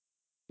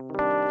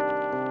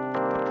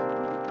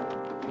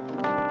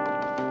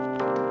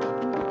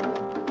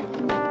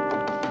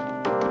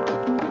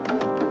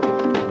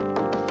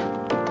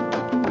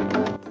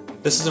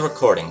This is a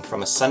recording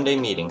from a Sunday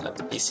meeting of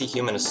the BC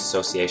Humanist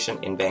Association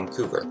in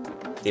Vancouver.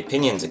 The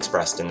opinions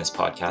expressed in this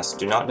podcast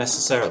do not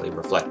necessarily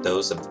reflect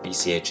those of the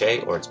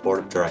BCHA or its board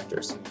of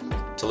directors.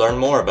 To learn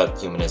more about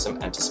humanism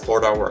and to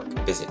support our work,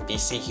 visit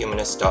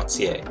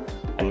bchumanist.ca,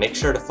 and make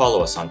sure to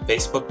follow us on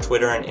Facebook,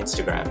 Twitter, and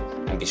Instagram,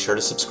 and be sure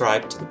to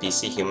subscribe to the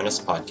BC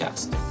Humanist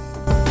podcast.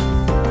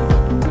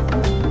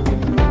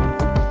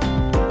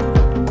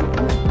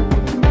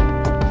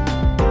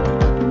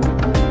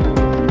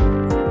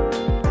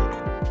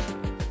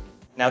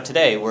 Now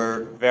today,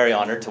 we're very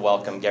honored to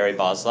welcome Gary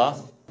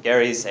Boslaw.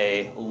 Gary's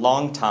a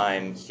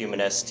longtime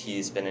humanist.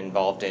 He's been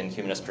involved in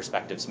Humanist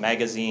Perspectives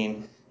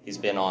magazine. He's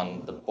been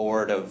on the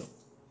board of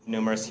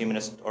numerous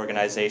humanist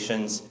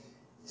organizations.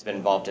 He's been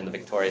involved in the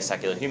Victoria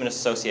Secular Humanist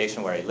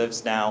Association, where he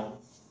lives now.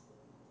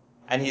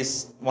 And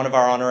he's one of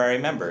our honorary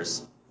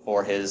members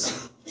for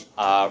his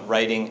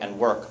writing and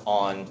work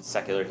on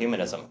secular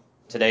humanism.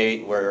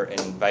 Today, we're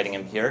inviting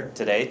him here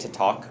today to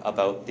talk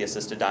about the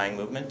assisted dying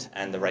movement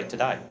and the right to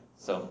die.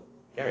 So,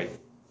 Gary.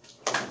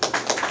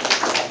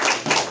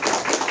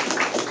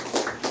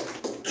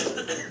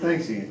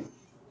 Thanks, Ian.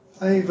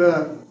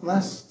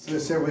 Last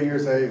several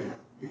years I've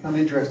become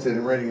interested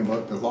in writing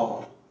about the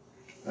law.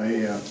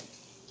 I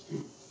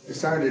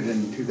started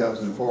in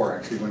 2004,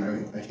 actually, when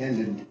I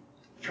attended the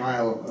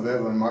trial of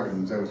Evelyn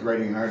Martins. I was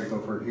writing an article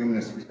for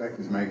Humanist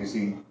Perspectives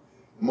magazine.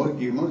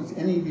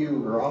 Any of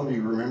you or all of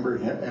you remember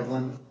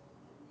Evelyn?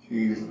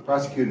 She was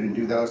prosecuted in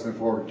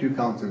 2004 for 2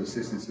 counts of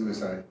assisted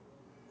suicide.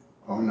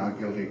 Found not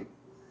guilty.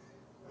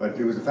 But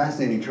it was a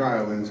fascinating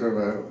trial and sort of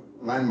a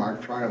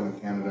landmark trial in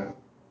Canada,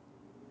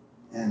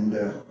 and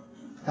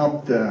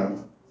helped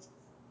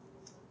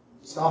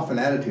soften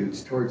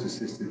attitudes towards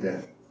assisted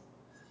death.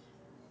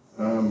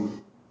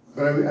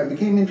 But I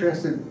became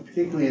interested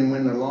particularly in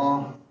when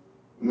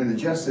the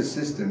justice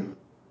system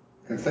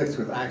conflicts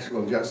with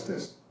actual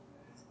justice.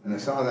 And I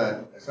saw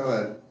that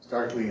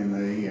starkly in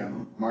the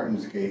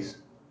Martins case,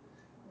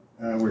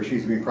 where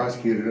she's being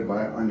prosecuted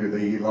under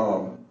the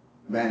law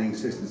banning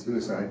assisted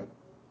suicide.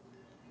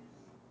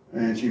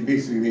 And she's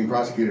basically being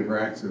prosecuted for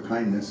acts of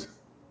kindness,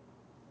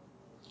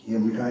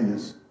 human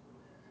kindness.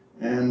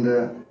 And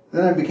then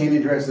I became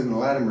interested in the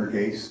Latimer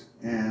case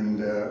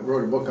and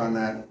wrote a book on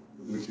that,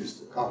 which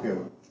is a copy of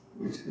it,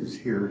 which is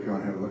here if you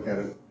want to have a look at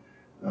it.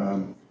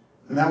 And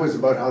that was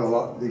about how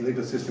the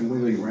legal system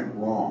really went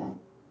wrong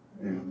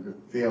and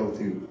failed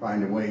to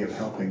find a way of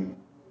helping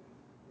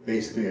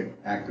basically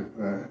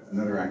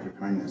another act of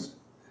kindness.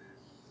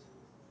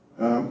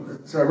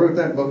 So I wrote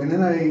that book, and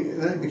then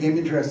I became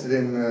interested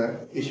in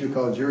an issue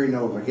called jury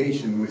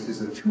nullification, which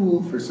is a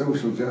tool for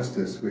social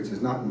justice, which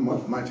is not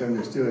much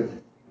understood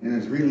and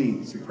is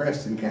really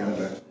suppressed in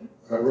Canada.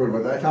 So I wrote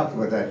about that. I talked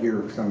about that here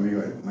for some of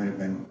you. It might have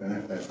been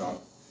at that talk.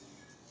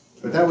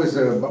 But that was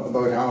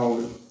about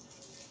how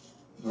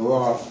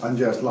the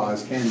unjust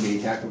laws can be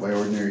tackled by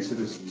ordinary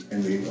citizens,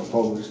 can be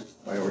opposed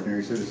by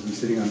ordinary citizens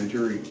sitting on a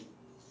jury.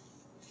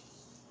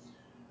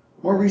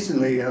 More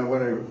recently,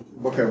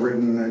 book I've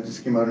written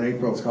just came out in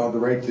April. It's called The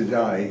Right to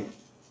Die.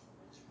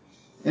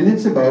 And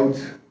it's about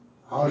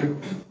how the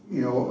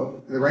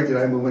Right to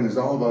Die movement is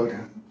all about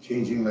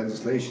changing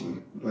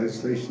legislation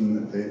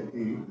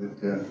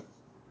that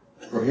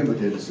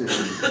prohibited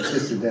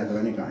assisted death of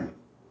any kind.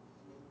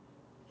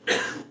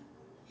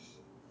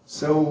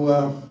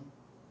 So,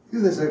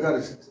 through this, I've got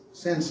a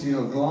sense, the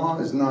law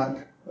is not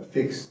a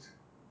fixed,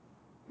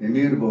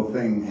 immutable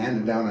thing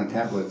handed down on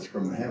tablets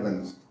from the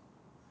heavens.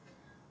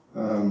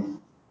 The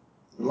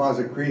laws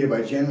are created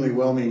by generally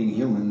well-meaning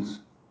humans.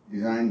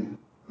 The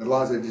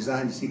laws are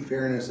designed to seek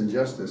fairness and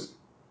justice,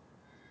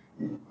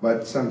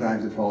 but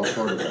sometimes it falls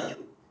short of that.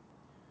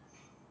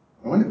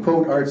 I want to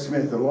quote Art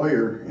Smith, a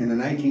lawyer, in the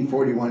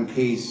 1941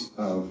 case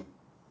of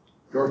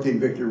Dorothy and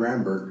Victor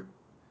Ramberg.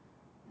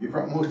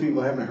 Most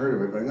people haven't heard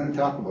of it, but I'm going to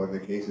talk about the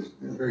case. It's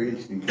a very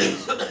interesting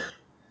case.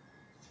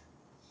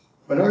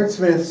 But Art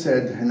Smith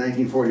said in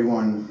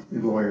 1941, the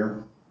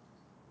lawyer,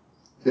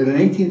 that in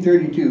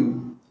 1832,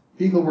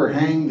 people were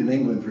hanged in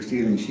England for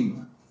stealing sheep.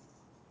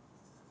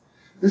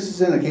 This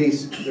is in a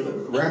case, the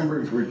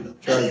Rambergs were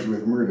charged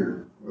with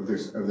murder of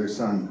their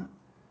son.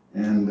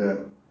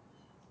 And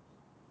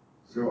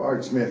so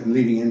Art Smith,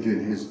 leading into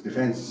his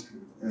defense,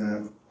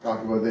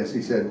 talked about this.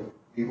 He said,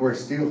 people were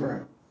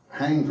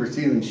hanged for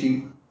stealing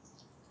sheep.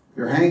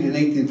 They were hanged in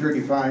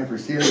 1835 for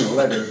stealing a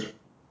letter,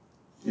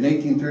 in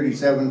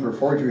 1837 for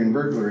forgery and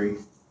burglary,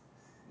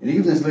 and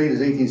even as late as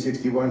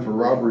 1861 for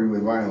robbery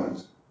with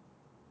violence.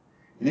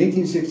 In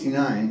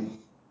 1869,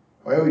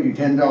 if I owed you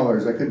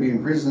 $10, I could be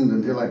imprisoned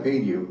until I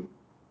paid you.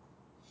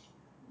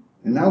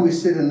 And now we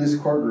sit in this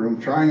courtroom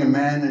trying a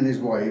man and his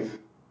wife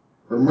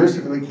for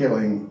mercifully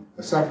killing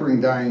a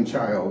suffering, dying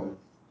child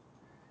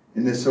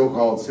in this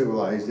so-called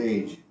civilized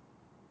age.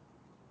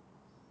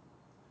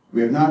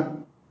 We have not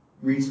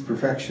reached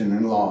perfection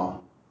in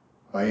law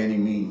by any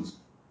means.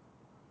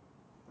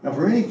 Now,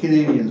 for many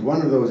Canadians,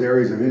 one of those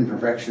areas of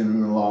imperfection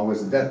in the law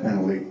was the death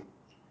penalty.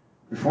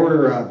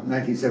 Before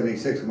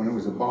 1976, when it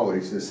was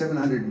abolished,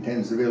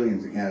 710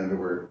 civilians in Canada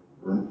were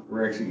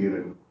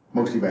executed,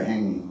 mostly by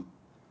hanging.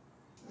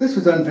 This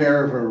was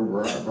unfair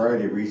for a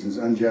variety of reasons.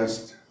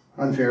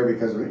 Unfair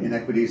because of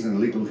inequities in the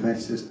legal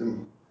defense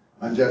system,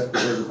 unjust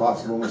because of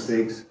possible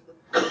mistakes.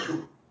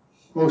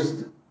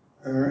 Most,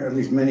 or at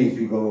least many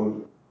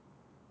people,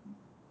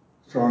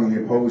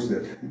 strongly opposed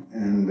it,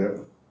 and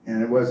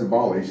it was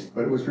abolished,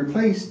 but it was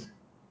replaced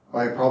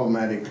by a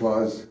problematic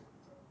clause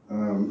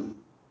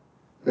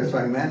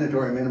specifying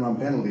mandatory minimum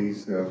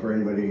penalties for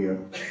anybody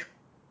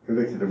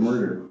convicted of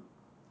murder.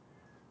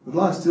 The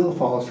law still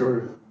falls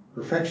short of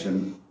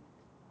perfection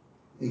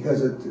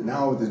because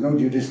now there's no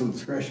judicial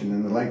discretion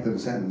in the length of the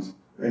sentence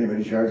for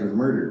anybody charged with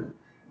murder.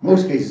 In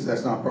most cases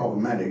that's not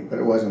problematic, but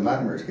it was in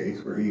Latimer's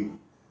case where he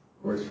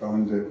was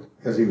found that,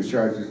 because he was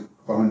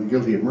found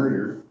guilty of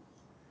murder,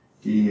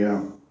 he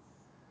had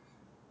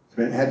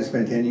to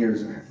spend 10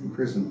 years in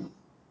prison.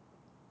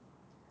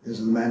 This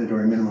is the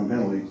mandatory minimum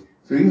penalty.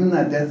 So even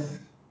that death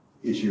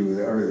issue,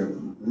 or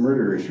the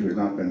murder issue, has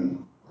not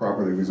been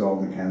properly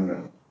resolved in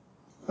Canada.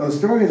 Now, the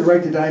story of the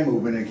Right to Die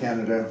movement in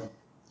Canada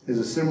is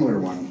a similar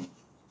one.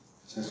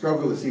 It's a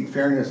struggle to seek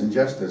fairness and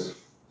justice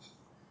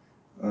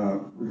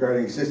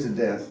regarding assisted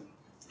death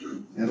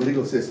and a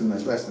legal system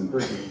that's less than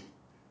perfect.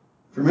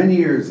 For many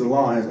years, the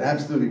law has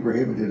absolutely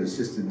prohibited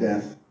assisted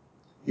death,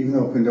 even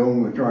though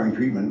condoned withdrawing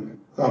treatment,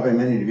 thought by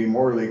many to be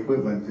morally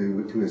equivalent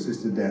to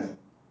assisted death.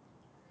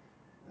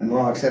 And the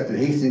law accepted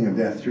hastening of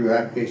death through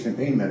application of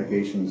pain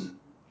medications,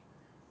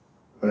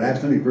 but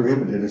absolutely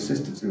prohibited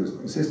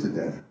assisted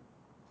death.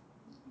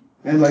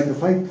 And like the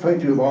fight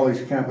to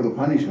abolish capital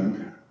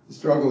punishment, the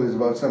struggle is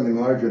about something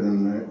larger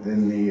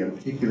than the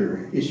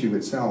particular issue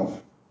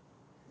itself.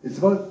 It's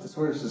about the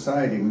sort of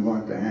society we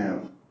want to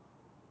have.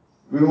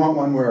 We want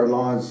one where our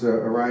laws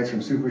arise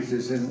from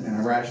superstition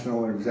and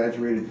irrational or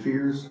exaggerated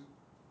fears,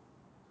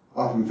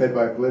 often fed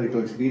by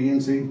political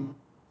expediency.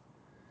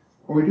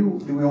 Or do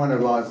we want our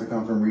laws to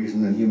come from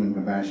reason and human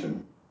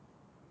compassion?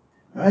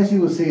 Now, as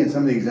you will see in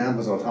some of the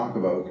examples I'll talk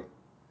about,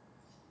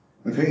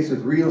 when faced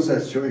with real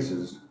such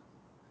choices,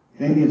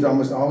 Canadians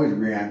almost always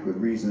react with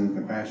reason and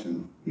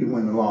compassion, even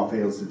when the law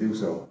fails to do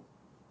so.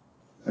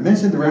 I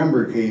mentioned the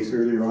Ramberg case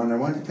earlier on. I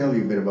want to tell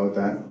you a bit about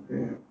that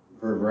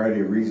for a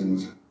variety of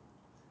reasons.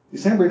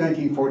 December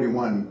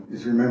 1941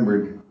 is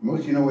remembered.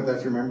 Most of you know what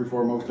that's remembered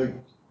for, mostly?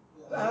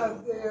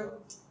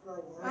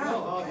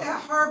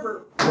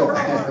 Harbor.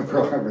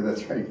 Pearl Harbor,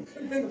 that's right.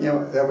 You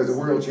know, that was a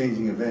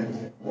world-changing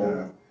event.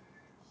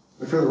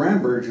 But for the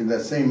Rambergs in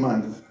that same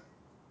month,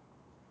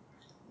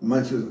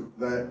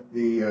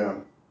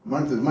 the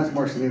month is much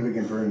more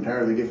significant for an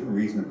entirely different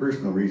reason, a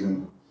personal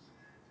reason.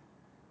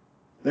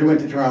 They went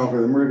to trial for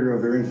the murder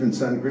of their infant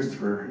son,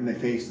 Christopher, and they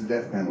faced the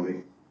death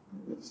penalty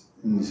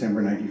in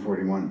December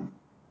 1941.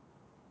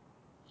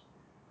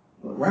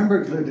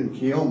 Rambergs lived in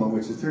Keoma,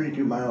 which is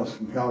 32 miles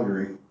from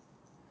Calgary.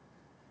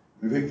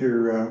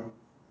 Victor,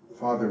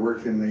 father,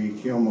 worked in the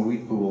Keoma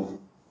wheat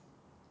pool.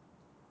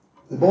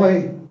 The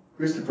boy,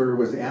 Christopher,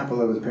 was the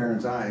apple of his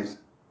parents' eyes.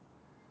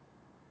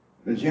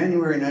 In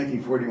January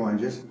 1941,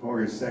 just before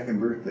his second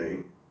birthday,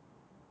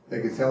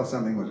 they could tell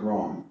something was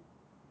wrong.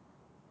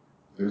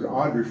 There was an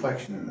odd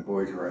reflection in the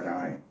boy's right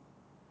eye,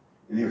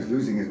 and he was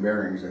losing his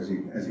bearings as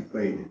he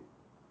played.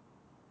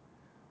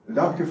 The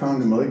doctor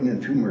found a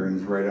malignant tumor in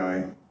his right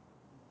eye.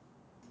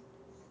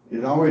 The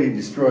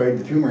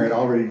tumor had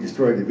already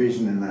destroyed the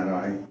vision in that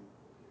eye.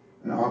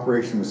 An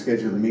operation was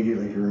scheduled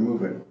immediately to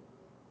remove it.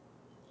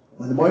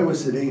 When the boy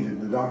was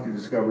sedated, the doctor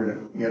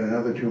discovered yet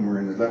another tumor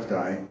in his left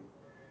eye,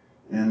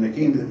 and they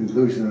came to the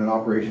conclusion that an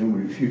operation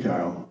would be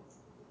futile.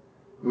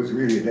 It was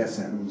really a death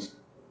sentence.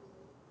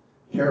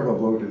 Terrible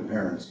blow to the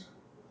parents.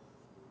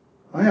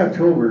 By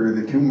October,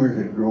 the tumor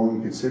had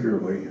grown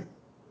considerably,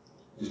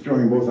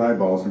 destroying both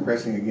eyeballs and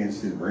pressing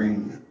against his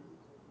brain.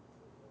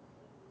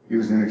 He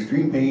was in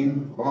extreme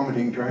pain,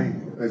 vomiting,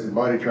 as his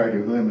body tried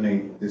to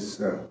eliminate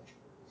this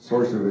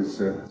source of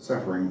his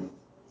suffering.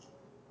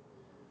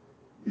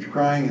 He's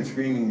crying and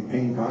screaming in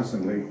pain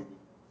constantly.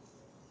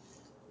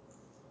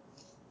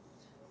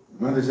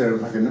 The mother said it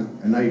was like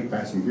a knife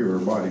passing through her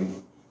body.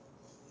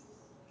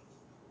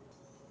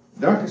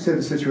 The doctor said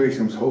the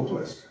situation was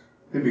hopeless.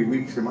 It could be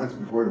weeks or months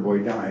before the boy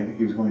died.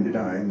 He was going to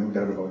die, no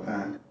doubt about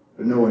that.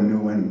 But no one knew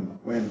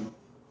when.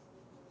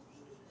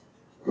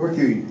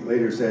 Dorothy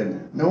later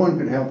said, no one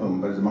could help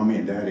him but his mommy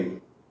and daddy.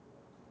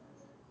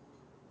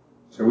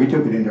 So we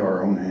took it into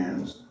our own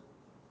hands.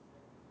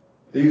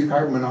 They used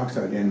carbon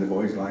monoxide to end the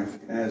boy's life,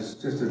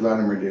 just as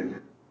Latimer did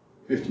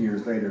 50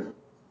 years later.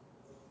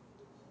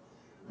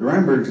 The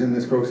Rambergs in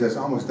this process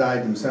almost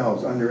died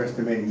themselves,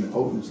 underestimating the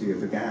potency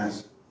of the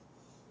gas.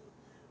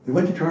 They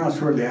went to trial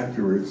shortly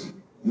afterwards.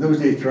 In those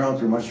days,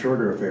 trials were much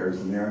shorter affairs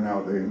than they are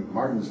now. The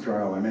Martin's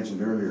trial I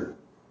mentioned earlier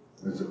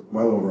was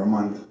well over a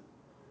month.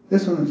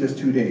 This one was just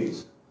 2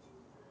 days,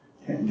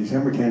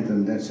 December 10th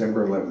and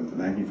December 11th,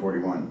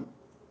 1941.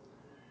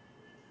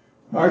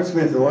 Art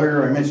Smith, the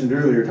lawyer I mentioned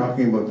earlier,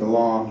 talking about the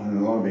law and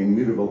the law being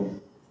mutable,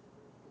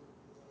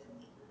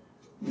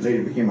 he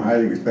later became a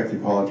highly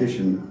respected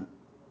politician,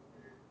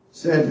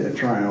 said at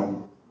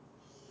trial,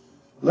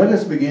 "Let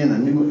us begin a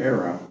new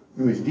era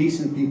in which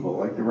decent people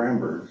like the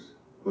Rambergs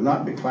will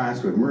not be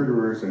classed with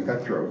murderers and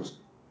cutthroats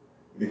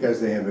because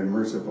they have been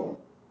merciful,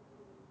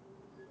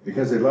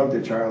 because they loved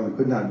their child and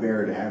could not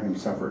bear to have him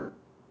suffer.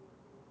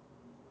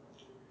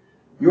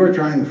 You are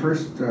trying the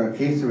first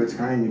case of its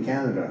kind in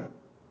Canada.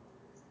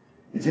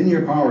 It's in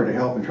your power to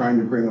help in trying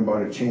to bring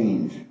about a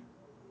change.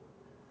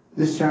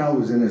 This child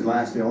was in his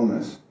last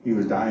illness. He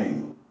was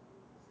dying.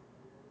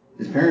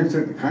 His parents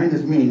took the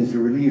kindest means to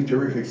relieve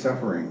terrific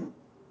suffering.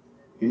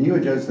 Can you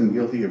adjudge them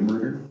guilty of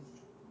murder?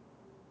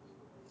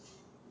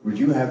 Would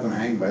you have them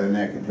hanged by the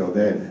neck until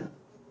dead?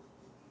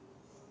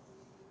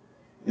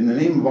 In the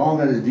name of all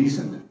that is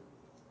decent,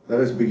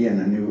 let us begin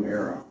a new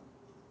era.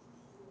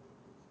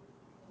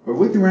 But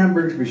would the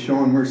Rambergs be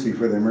shown mercy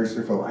for their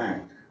merciful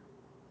act?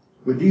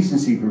 Would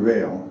decency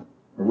prevail,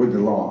 or would the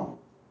law?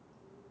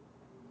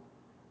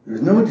 There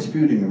is no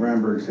disputing the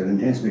Rambergs had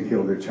intentionally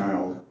killed their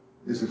child.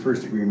 This is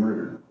first-degree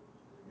murder.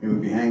 They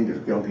would be hanged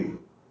if guilty.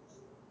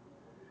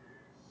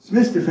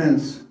 Smith's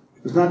defense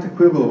was not to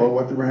quibble about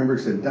what the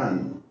Rambergs had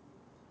done,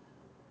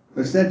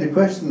 but instead to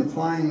question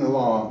applying the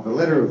law, the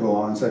letter of the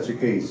law in such a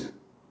case.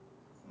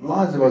 The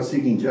law is about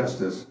seeking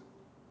justice.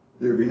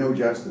 There would be no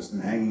justice in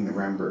hanging the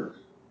Rambergs.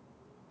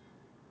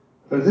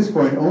 But at this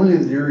point, only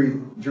the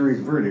jury's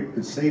verdict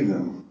could save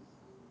them.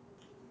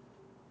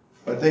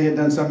 But they had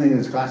done something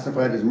that's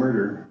classified as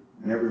murder,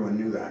 and everyone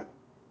knew that.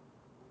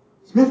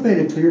 Smith made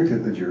it clear to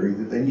the jury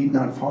that they need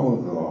not follow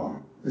the law.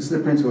 This is the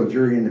principle of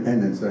jury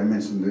independence that I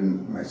mentioned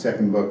in my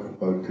second book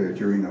about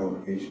jury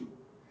nullification.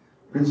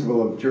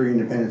 Principle of jury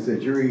independence,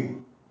 that jury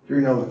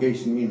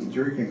nullification means the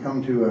jury can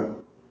come to a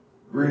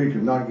verdict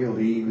of not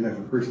guilty even if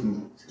a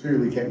person is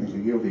clearly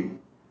technically guilty.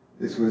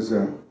 This was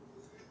the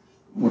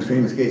most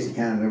famous case in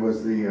Canada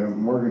was the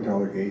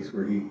Morgentaler case,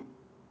 where he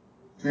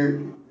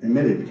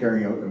admitted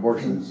carrying out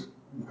abortions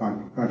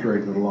contrary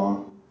to the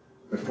law,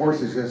 but four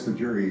successive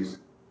juries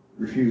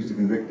refused to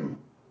convict him,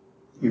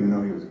 even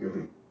though he was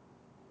guilty.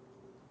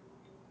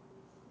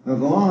 Now,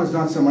 the law is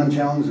not some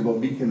unchallengeable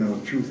beacon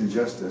of truth and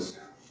justice.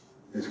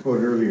 As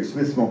quoted earlier,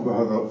 Smith spoke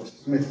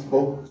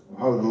of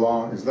how the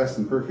law is less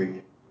than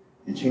perfect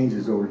and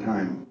changes over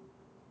time.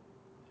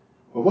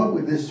 But what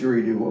would this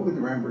jury do? What would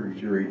the Ramberg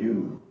jury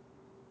do?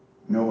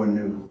 No one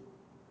knew.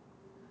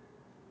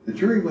 The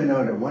jury went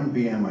out at 1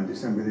 p.m. on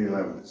December the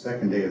 11th, the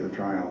second day of the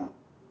trial.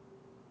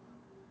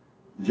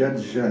 The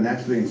judge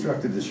naturally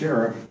instructed the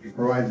sheriff to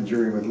provide the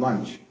jury with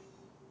lunch.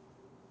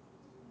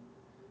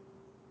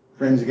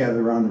 Friends gathered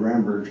around the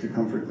Rambergs to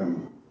comfort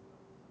them.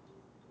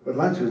 But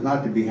lunch was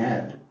not to be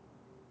had.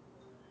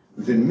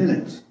 Within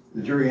minutes,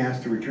 the jury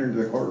asked to return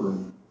to the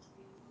courtroom.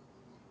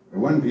 At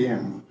 1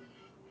 p.m.,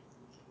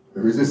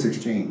 there was this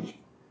exchange.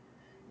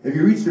 "Have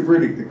you reached a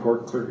verdict?" the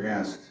court clerk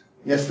asked.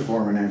 "Yes," the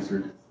foreman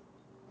answered.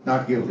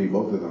 "Not guilty,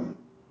 both of them."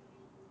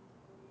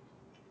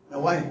 Now,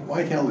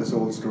 why tell this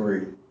old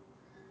story?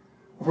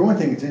 Well, for one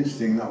thing, it's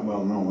interesting, not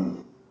well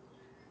known.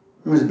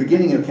 It was the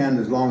beginning of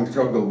Canada's long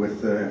struggle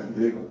with the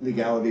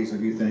legalities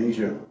of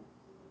euthanasia.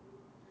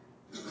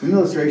 It's an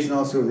illustration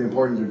also of the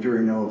importance of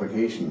jury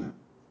nullification.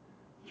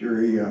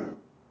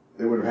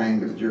 They would have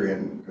hanged if the jury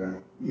hadn't,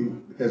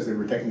 because they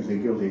were technically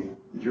guilty,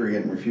 the jury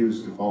hadn't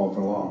refused to follow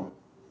the law.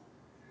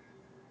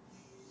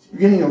 It's the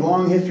beginning of a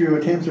long history of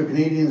attempts of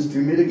Canadians to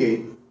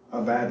mitigate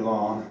a bad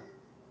law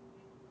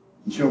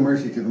and show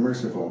mercy to the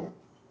merciful,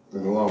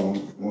 but the law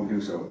won't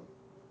do so.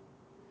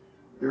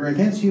 There are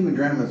intense human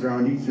dramas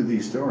around each of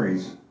these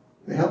stories.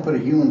 They help put a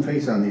human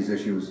face on these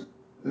issues.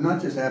 They're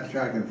not just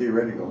abstract and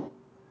theoretical.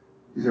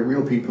 These are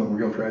real people and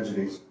real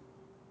tragedies.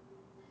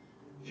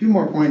 A few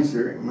more points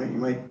there you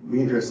might be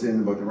interested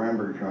in about the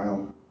Ramberg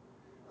trial.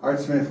 Art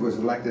Smith was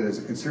elected as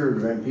a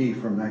Conservative MP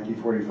from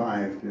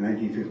 1945 to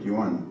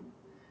 1951.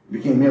 He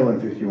became ill in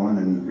 1951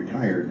 and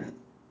retired.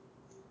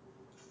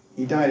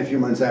 He died a few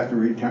months after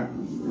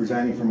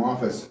resigning from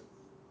office.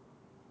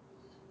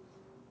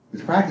 It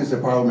was practice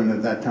of Parliament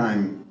at that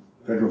time,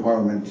 federal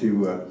Parliament,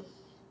 to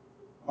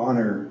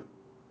honor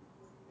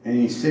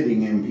any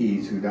sitting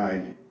MPs who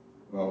died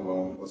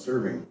while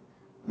serving,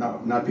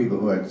 not people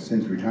who had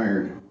since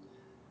retired.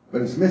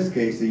 But in Smith's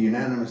case, they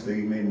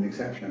unanimously made an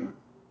exception.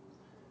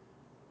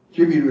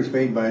 Tribute was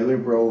paid by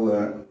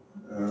Liberal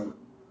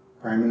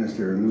Prime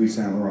Minister Louis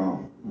Saint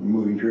Laurent,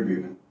 moving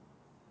tribute.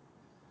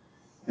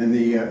 And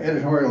the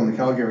editorial in the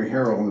Calgary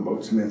Herald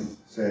about Smith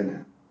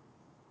said,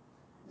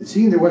 "It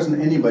seemed there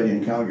wasn't anybody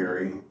in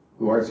Calgary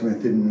who Art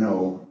Smith didn't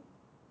know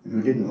and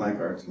who didn't like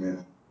Art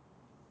Smith.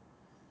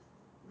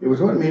 It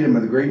was what made him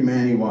the great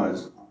man he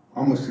was,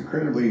 almost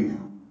incredibly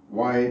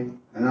wide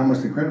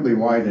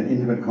and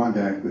intimate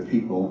contact with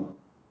people,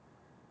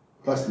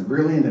 plus the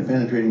brilliant and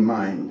penetrating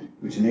mind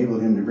which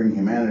enabled him to bring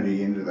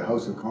humanity into the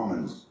House of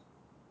Commons.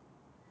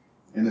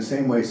 In the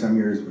same way some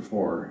years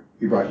before,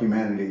 he brought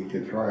humanity to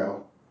the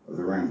trial of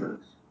the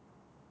Rambergs."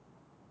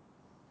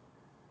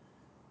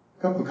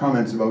 A couple of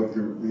comments about the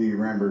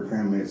Ramberg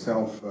family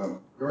itself.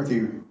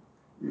 Dorothy,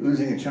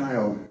 losing a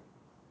child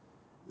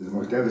is the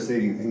most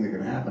devastating thing that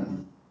could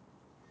happen.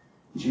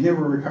 And she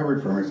never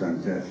recovered from her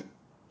son's death.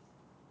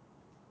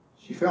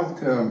 She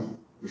felt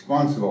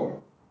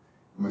responsible.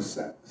 was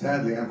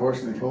sadly,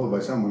 unfortunately told by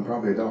someone,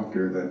 probably a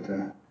doctor,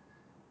 that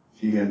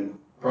she had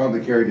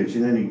probably carried a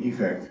genetic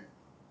defect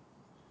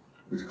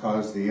which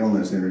caused the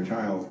illness in her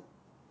child.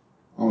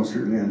 Almost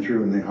certainly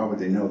untrue, and how would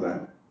they know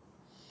that?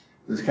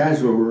 This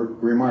casual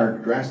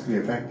remark drastically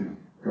affected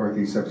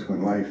Dorothy's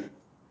subsequent life.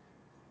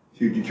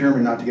 She was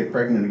determined not to get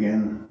pregnant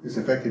again. This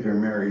affected her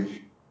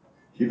marriage.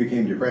 She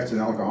became depressed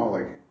and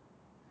alcoholic.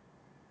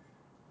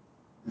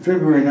 In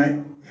February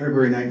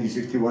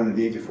 1961, at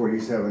the age of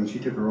 47, she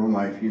took her own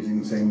life using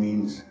the same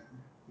means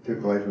she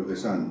took the life of her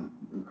son,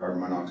 carbon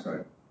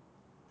monoxide.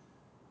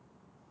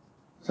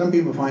 Some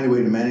people find a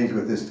way to manage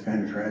with this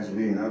kind of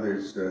tragedy, and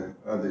others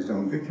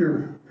don't.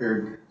 Victor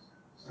fared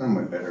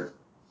somewhat better.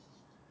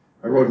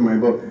 I wrote in my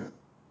book,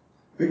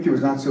 Victor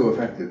was not so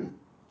affected.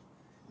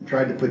 He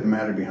tried to put the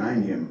matter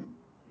behind him.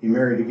 He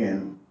married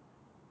again,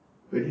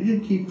 but he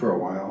did keep for a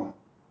while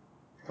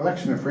a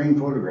collection of framed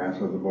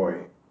photographs of the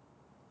boy.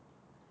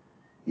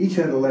 Each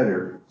had a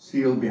letter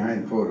sealed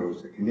behind the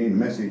photos that contained a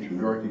message from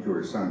Dorothy to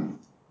her son.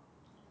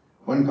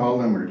 One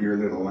called him her dear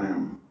little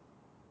lamb.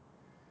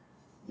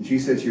 And she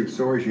said she was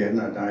sorry she had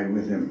not died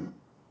with him.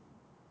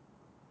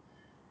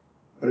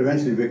 But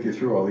eventually Victor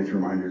threw all these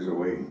reminders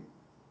away,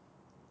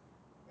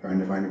 trying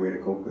to find a way to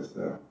cope with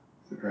the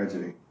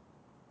tragedy.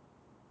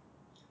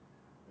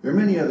 There are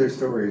many other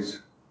stories.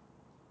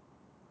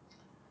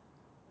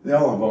 They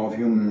all involve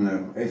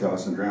human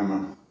pathos and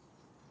drama.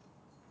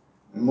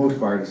 For the most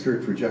part, a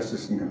search for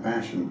justice and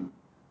compassion,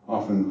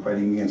 often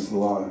fighting against the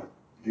law to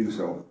do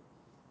so.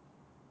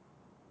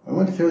 I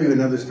want to tell you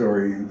another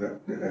story that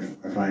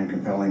I find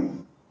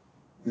compelling.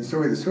 The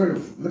story that sort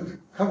of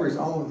covers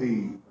all of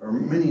or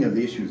many of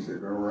the issues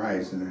that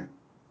arise in a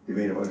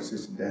debate about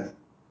assisted death.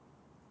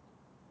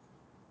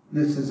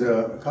 This is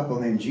a couple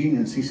named Jean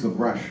and Cecil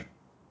Brush.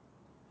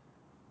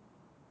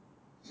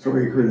 The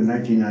story occurred in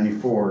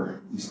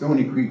 1994 in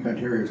Stony Creek,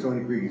 Ontario.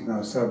 Stony Creek is now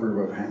a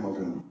suburb of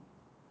Hamilton.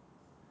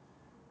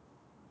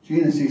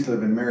 Jean and Cecil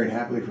have been married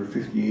happily for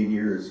 58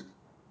 years.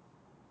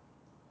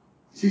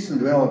 Cecil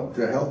developed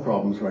health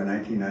problems by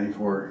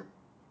 1994,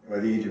 by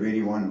the age of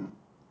 81.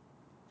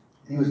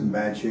 He was in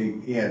bad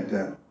shape. He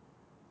had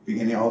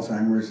beginning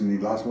Alzheimer's, and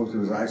he'd lost most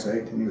of his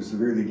eyesight, and he was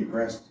severely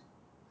depressed.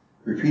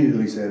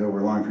 Repeatedly said over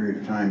a long period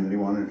of time that he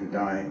wanted to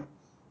die.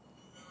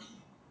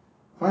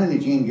 Finally,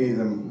 Jean gave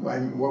them,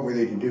 what were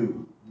they to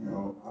do?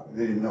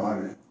 They didn't know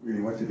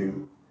what to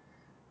do,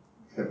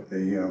 except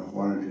they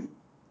were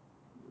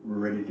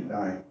ready to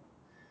die.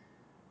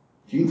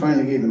 Jean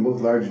finally gave them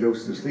both large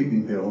doses of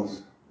sleeping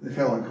pills. They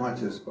fell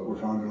unconscious, but were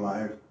found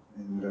alive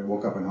and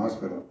woke up in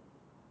hospital.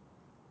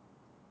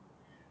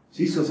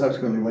 Cecil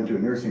subsequently went to a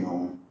nursing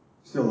home,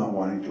 still not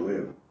wanting to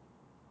live.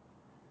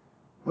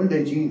 One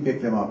day, Jean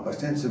picked him up,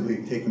 ostensibly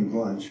taking him to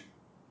lunch,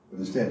 but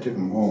instead took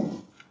him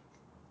home.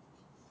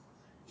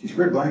 She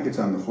spread blankets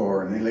on the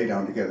floor, and they lay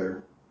down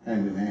together,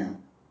 hand in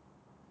hand.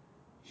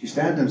 She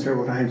stabbed him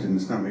several times in the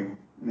stomach,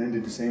 and then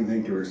did the same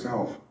thing to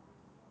herself.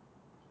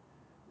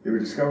 They were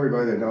discovered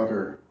by their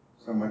daughter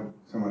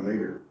somewhat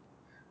later,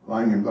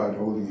 lying in blood,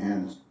 holding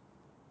hands.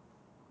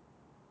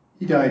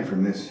 He died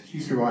from this. She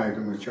survived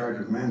and was charged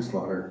with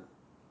manslaughter.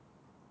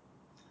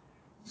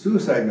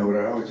 Suicide note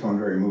I always found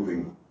very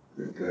moving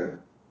that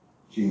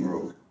Jean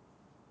wrote.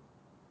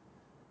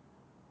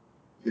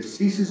 If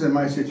Cease's and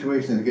my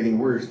situation is getting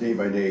worse day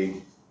by day,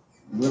 it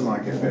will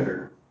not get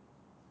better.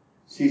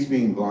 Cease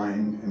being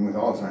blind and with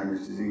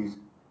Alzheimer's disease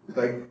is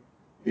like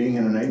being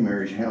in a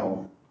nightmarish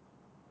hell.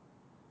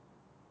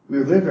 We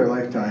have lived our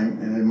lifetime,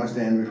 and it must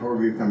end before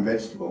we become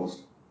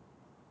vegetables.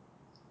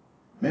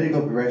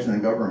 Medical profession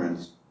and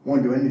governments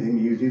won't do anything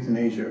to use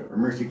euthanasia or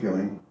mercy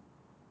killing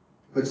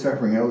to put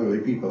suffering elderly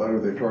people out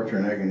of their torture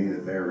and agony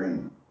that they are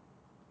in.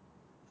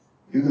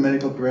 Do the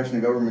medical profession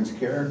and governments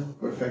care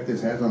what effect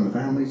this has on the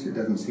families? It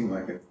doesn't seem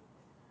like it.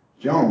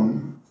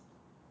 Joan,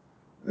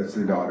 that's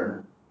their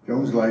daughter,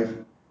 Joan's life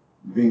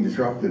is being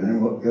disrupted, and it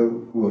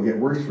will get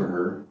worse for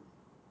her.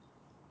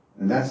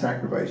 And that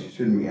sacrifice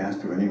shouldn't be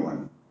asked of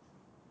anyone.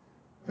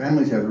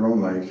 Families have their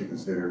own lives to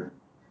consider.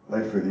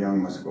 Life for the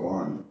young must go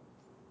on.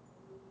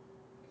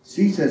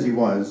 Cease, as he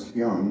was,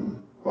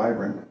 young,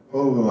 vibrant,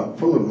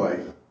 full of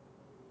life,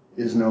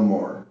 is no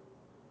more.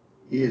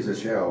 He is a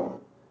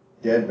shell,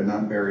 dead but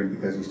not buried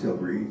because he still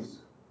breathes.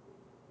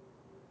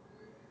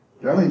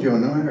 Darling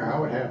Joan, no matter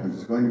how it happens,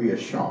 it's going to be a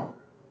shock.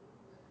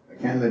 I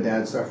can't let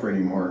Dad suffer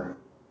anymore.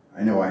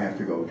 I know I have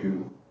to go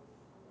too.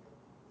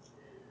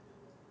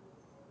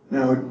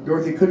 Now,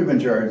 Dorothy could have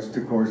been charged,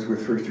 of course,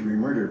 with first-degree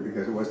murder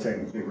because it was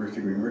technically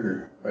first-degree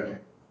murder.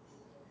 But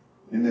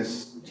in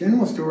this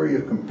general story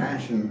of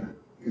compassion,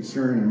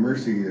 concern, and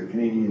mercy that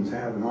Canadians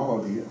have in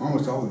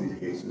almost all of these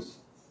cases,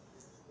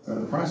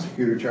 the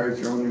prosecutor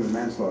charged her only with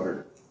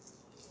manslaughter.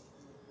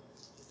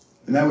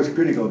 And that was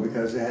critical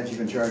because had she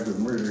been charged with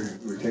murder,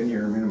 it was a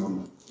 10-year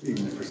minimum,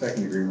 even for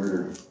second-degree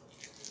murder.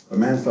 But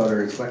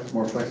manslaughter is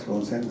more flexible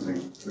in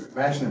sentencing. The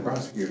compassionate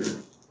prosecutor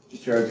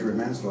charged her with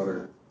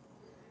manslaughter.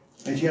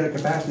 And she had a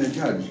compassionate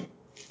judge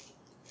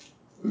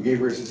who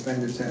gave her a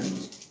suspended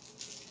sentence,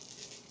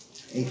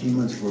 18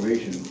 months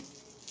probation.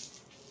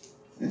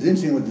 It's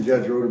interesting what the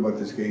judge wrote about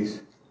this case.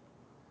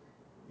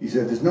 He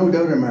said, "There's no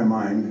doubt in my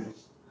mind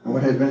on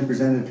what has been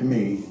presented to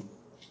me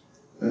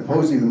that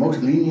imposing the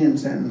most lenient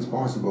sentence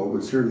possible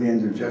would serve the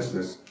ends of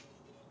justice,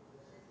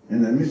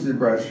 and that Mrs.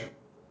 Brush,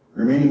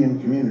 remaining in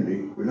the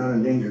community, would not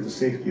endanger the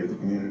safety of the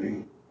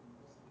community.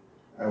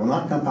 I will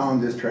not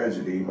compound this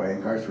tragedy by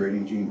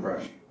incarcerating Jean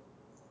Brush."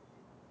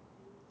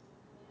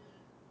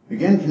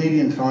 Again,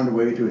 Canadians found a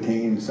way to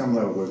attain some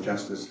level of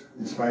justice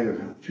in spite of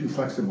too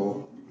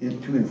inflexible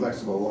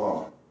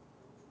law.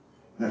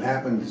 And that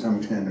happened to some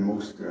extent in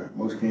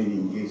most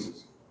Canadian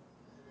cases.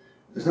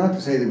 It's not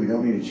to say that we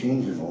don't need a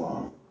change in the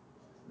law.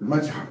 There's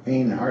much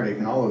pain and heartache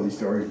in all of these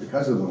stories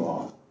because of the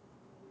law.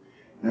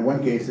 And in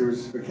one case, there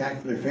was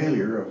spectacular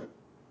failure of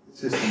the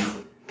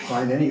system to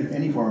find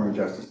any form of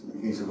justice in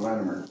the case of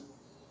Latimer.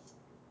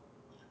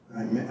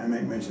 I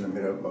might mention a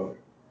bit about.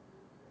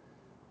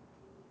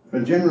 But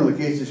in general, the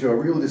cases show a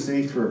real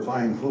distaste for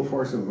applying the full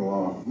force of the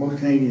law. Most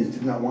Canadians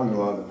did not want a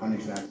law that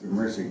punished acts of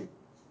mercy.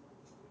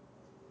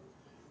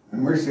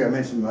 And mercy, I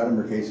mentioned the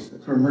Latimer case,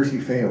 that's where mercy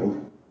failed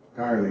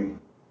entirely.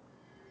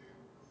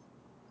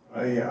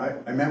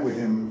 I met with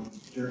him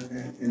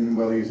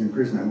while he was in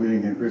prison at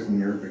Willingham Prison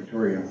near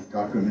Victoria.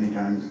 Talked to him many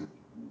times in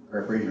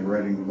preparation for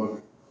writing the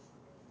book.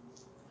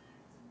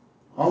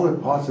 All the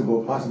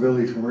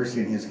possibilities for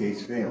mercy in his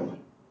case failed.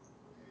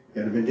 He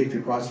had a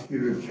vindictive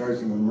prosecutor that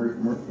charged him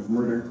with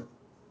murder.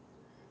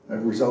 That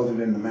resulted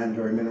in the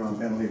mandatory minimum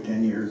penalty of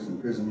 10 years in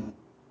prison.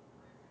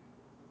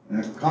 And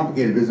it's a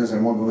complicated business I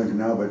won't go into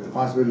now, but the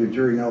possibility of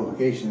jury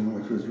nullification,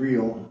 which was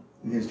real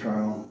in his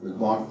trial, was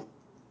blocked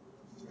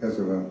because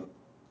of a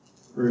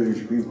earlier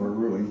Supreme Court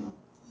ruling.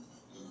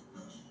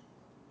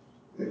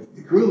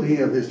 The cruelty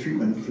of his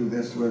treatment through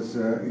this was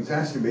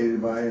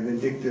exacerbated by a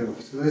vindictive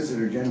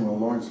Solicitor General,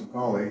 Lawrence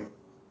Macaulay,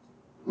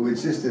 who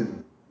insisted,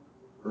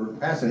 or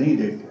passed an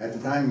edict at the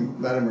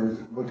time Latimer was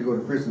about to go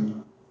to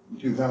prison in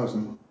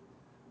 2000.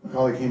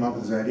 Macaulay came up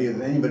with this idea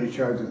that anybody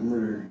charged with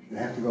murder should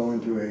have to go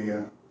into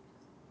a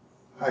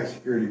high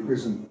security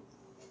prison.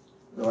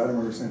 So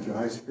Latimer was sent to a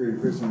high security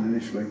prison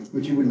initially,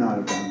 which he would not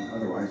have done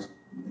otherwise.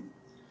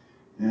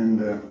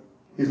 And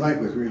his life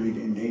was really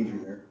in danger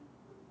there.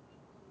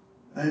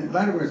 And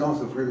Latimer was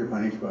also further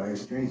punished by a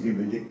strangely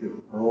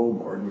vindictive parole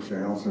board, which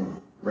I also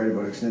write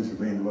about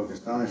extensively in the book,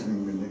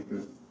 Astonishingly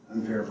Vindictive,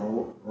 Unfair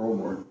Parole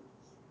Board.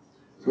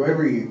 So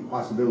every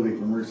possibility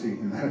for mercy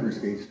in Latimer's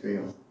case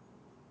failed.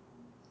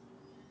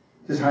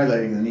 Just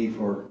highlighting the need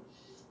for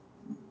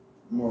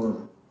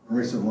more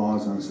permissive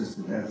laws on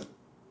assisted death.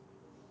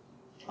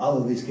 All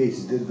of these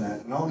cases did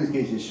that, and all of these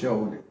cases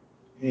showed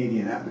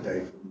Canadian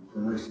appetite for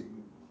mercy,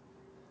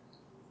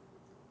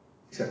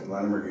 except the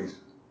Latimer case.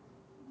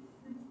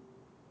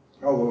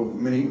 Although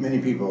many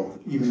people,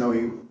 even though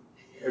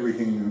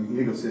everything in the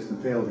legal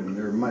system failed him,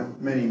 there were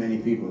many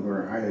people who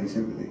are highly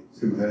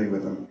sympathetic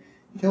with him.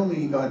 He told me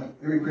he got,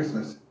 every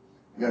Christmas,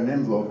 he got an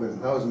envelope with a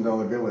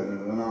 $1,000 bill in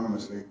it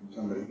anonymously from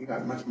somebody. He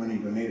got much money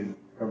donated to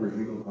cover his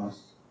legal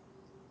costs.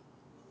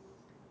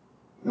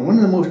 Now, one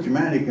of the most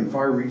dramatic and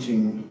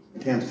far-reaching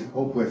attempts to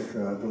cope with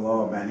the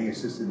law banning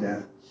assisted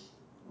death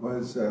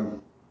was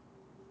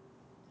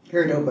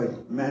carried out by a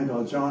man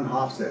called John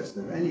Hofstede.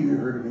 Have any of you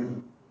heard of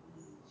him?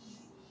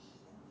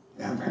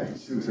 Yeah, right.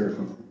 Sue's heard of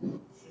him.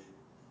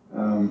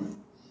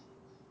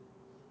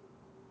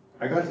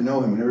 I got to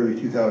know him in early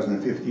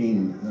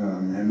 2015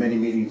 and had many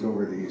meetings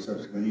over the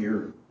subsequent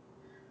year.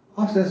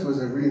 Hofstede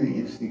was a really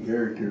interesting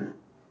character.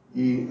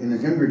 In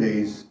his younger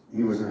days,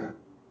 he was a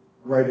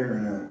writer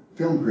and a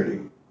film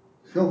critic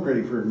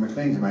for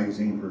Maclean's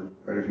magazine for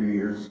quite a few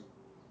years.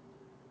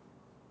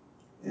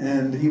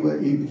 And he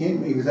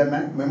was at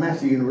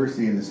McMaster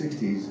University in the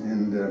 60s,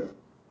 and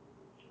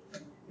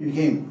he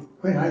became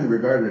quite highly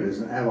regarded as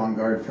an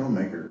avant-garde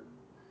filmmaker.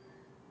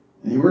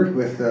 And he worked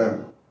with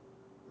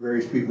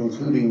various people,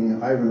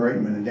 including Ivan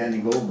Reitman and Danny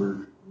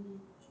Goldberg,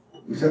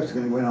 who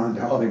subsequently went on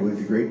to Hollywood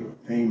to great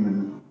fame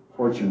and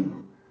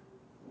fortune.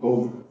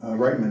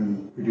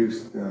 Reitman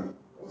produced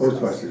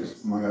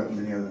Ghostbusters, among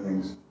many other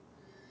things.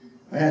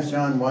 I asked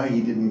John why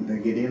he didn't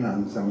get in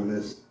on some of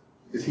this,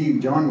 because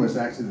John was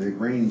actually the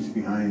brains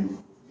behind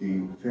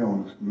the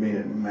films, made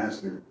it in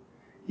Master.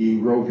 He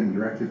wrote and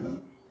directed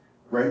them.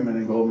 Reitman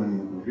and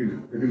Goldman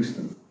produced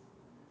them.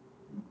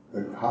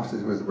 But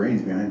Hofstede was the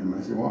brains behind them.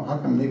 I said, well, how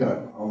come they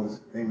got all this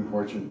fame and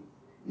fortune?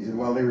 He said,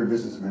 well, they were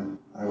businessmen.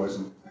 I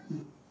wasn't.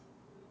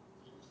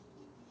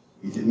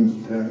 He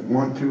didn't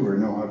want to or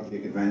know how to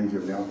take advantage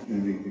of the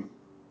opportunity.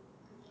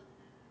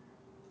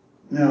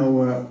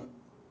 Now,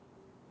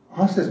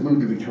 Hofstede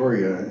moved to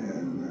Victoria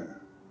in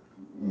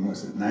the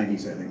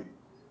 90s, I think.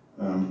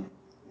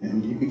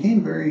 And he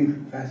became very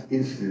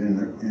interested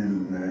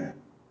in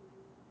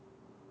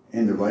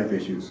end-of-life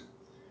issues.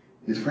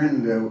 His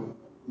friend,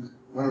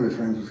 one of his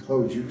friends was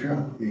Claude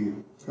Jutra, the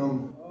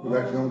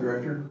Quebec film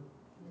director.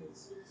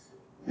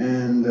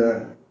 And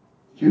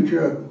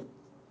Jutra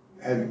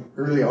had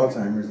early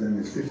Alzheimer's in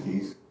his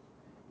 50s.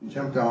 He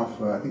jumped off,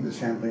 I think, the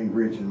Champlain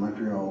Bridge in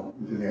Montreal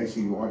into the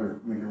icy water,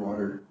 winter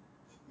water,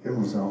 killed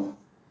himself.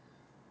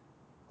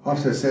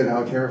 Hofstede said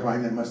how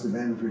terrifying that must have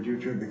been for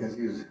Dutra because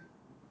he was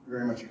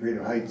very much afraid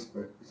of heights,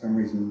 but for some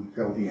reason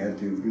felt he had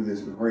to do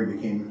this before he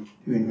became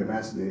too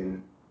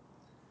incapacitated.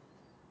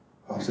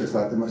 Hofstede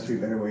thought there must be a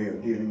better way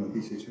of dealing with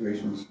these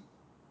situations.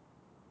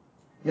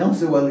 He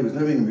also, while he was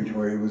living in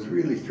Victoria, was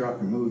really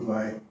struck and moved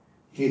by the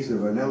case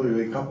of an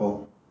elderly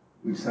couple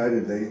who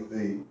decided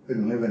they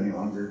couldn't live any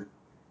longer.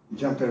 They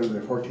jumped out of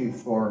their 14th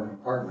floor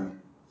apartment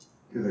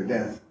to their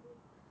death.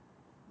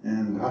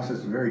 And Hofstede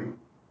was very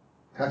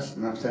touched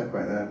and upset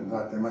by that and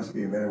thought there must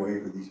be a better way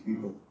for these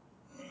people.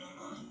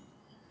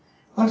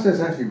 Hofstede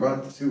actually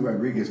brought the Sue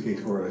Rodriguez case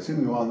forward. I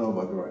assume you all know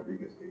about the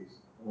Rodriguez case.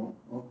 I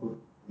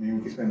mean,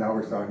 we could spend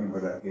hours talking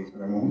about that case,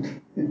 but I won't.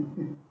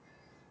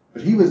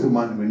 But he was the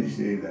one who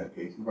initiated that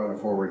case. He brought it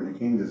forward and it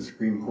came to the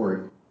Supreme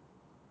Court.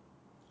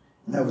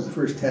 And that was the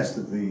first test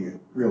of the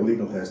real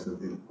legal test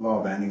of the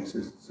law banning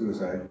assisted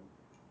suicide.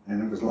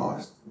 And it was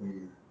lost.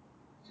 The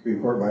Supreme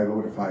Court, by a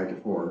vote of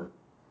 5-4,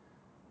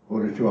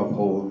 voted to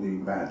uphold the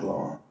bad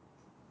law.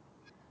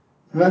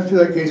 And after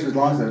that case was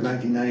lost, that was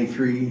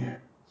 1993,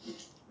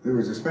 there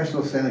was a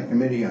special Senate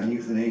committee on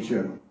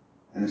euthanasia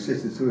and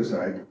assisted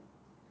suicide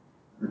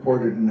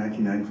reported in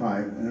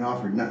 1995, and it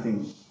offered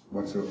nothing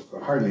whatsoever,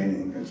 hardly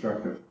anything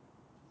constructive,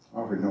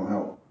 offered no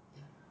help.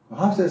 Well,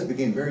 Hofstede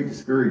became very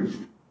discouraged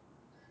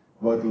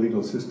about the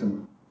legal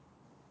system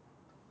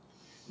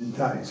and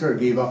sort of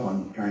gave up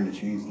on trying to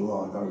change the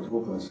law. Thought it was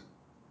hopeless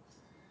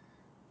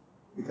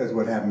because of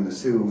what happened to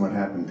Sue and what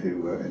happened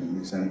to in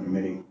the Senate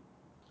committee.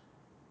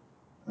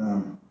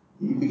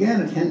 He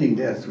began attending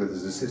deaths with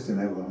his assistant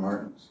Evelyn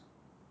Martins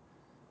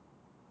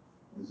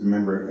as a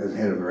member, as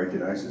head of the Right to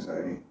Die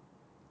Society.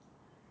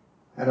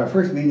 At our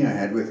first meeting I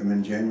had with him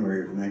in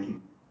January of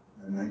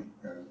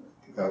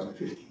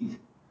 2015,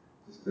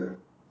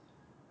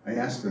 I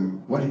asked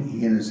him what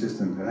he and his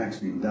assistant had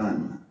actually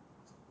done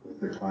with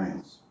their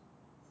clients.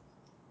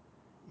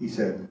 He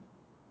said,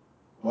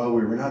 well,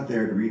 we were not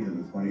there to read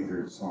them the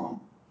 23rd Psalm.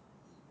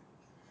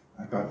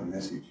 I got the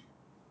message.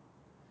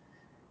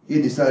 He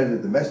had decided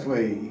that the best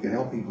way he could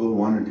help people who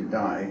wanted to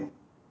die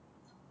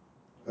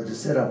was to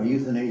set up a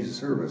euthanasia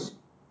service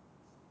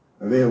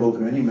available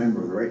to any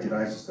member of the Right to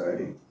Die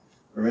Society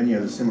or any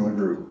other similar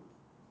group.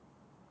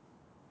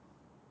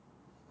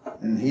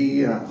 And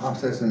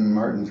Hofstede and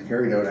Martins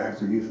carried out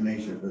acts of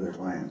euthanasia for their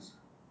clients.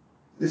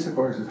 This, of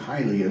course, is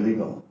highly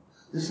illegal.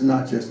 This is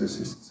not just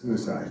assisted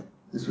suicide.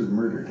 This was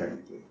murder,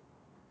 technically.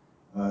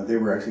 They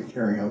were actually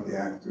carrying out the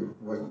act. They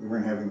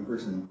weren't having the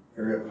person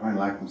carry out the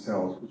final act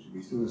themselves, which would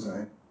be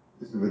suicide.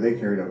 This is where they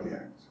carried out the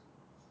acts.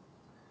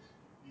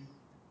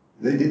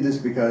 They did this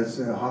because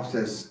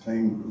Hofstede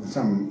claimed, with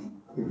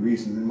some good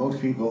reason, that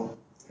most people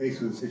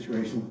faced with the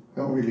situation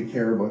don't really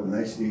care about the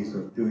niceties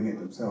of doing it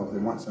themselves. They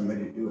want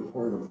somebody to do it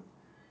for them.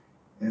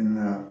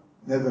 In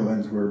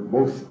Netherlands, where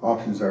both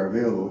options are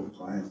available to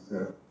clients,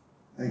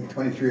 I think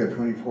 23 out of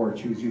 24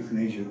 choose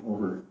euthanasia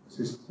over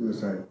assisted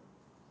suicide.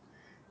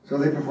 So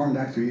they performed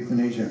acts of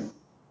euthanasia.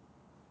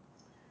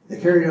 They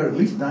carried out at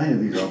least 9 of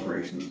these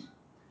operations,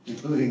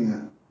 including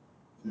the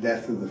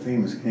death of the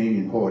famous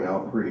Canadian poet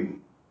Al Purdy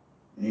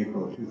in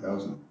April of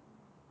 2000.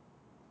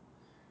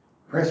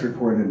 Press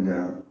reported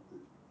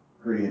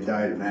Purdy had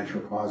died of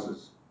natural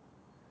causes.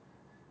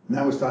 And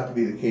that was thought to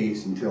be the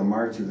case until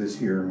March of this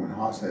year when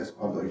Hofstede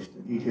published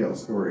a detailed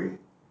story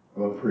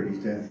about Purdy's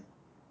death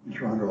in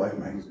Toronto Life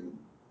magazine.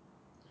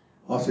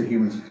 Also,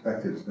 Human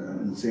Perspectives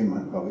in the same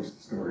month published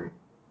the story.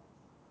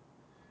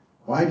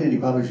 Why did he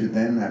publish it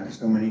then after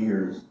so many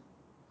years?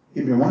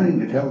 He'd been wanting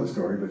to tell the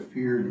story but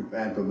feared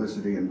bad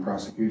publicity and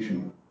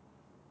prosecution.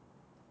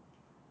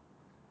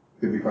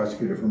 Could be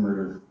prosecuted for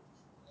murder.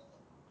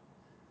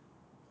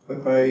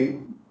 But by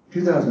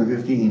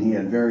 2015, he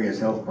had various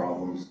health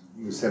problems.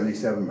 He was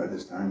 77 by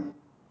this time,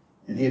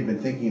 and he had been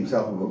thinking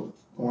himself about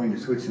going to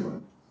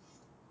Switzerland,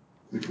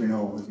 which we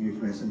know was a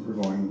euphemism for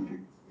going to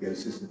get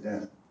assisted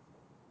death.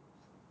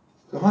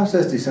 So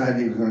Hofstede decided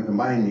he was going to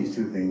combine these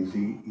two things.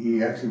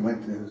 He actually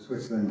went to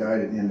Switzerland,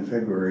 died at the end of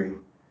February,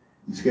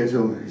 and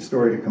scheduled his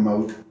story to come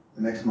out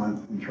the next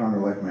month in Toronto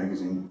Life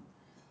magazine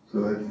so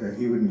that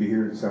he wouldn't be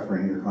here to suffer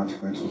any of the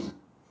consequences.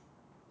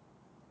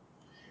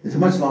 It's a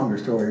much longer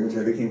story, which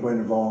I became quite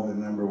involved in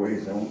a number of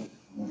ways. I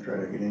won't try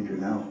to get into it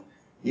now.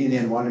 He in the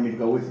end wanted me to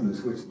go with him to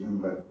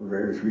Switzerland, but for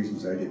various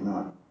reasons I did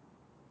not.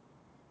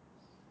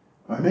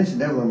 I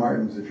mentioned Evelyn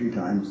Martins a few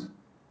times.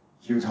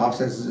 She was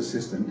Hofstede's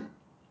assistant.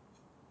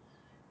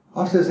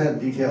 Hofstede had a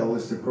detailed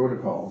list of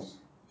protocols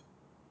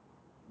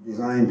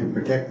designed to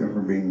protect them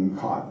from being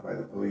caught by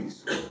the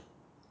police.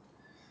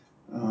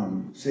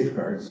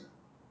 Safeguards.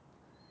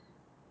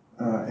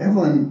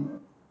 Evelyn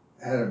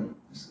had a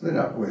split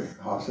up with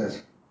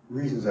Hofstede,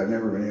 reasons I've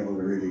never been able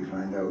to really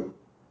find out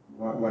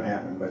what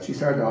happened, but she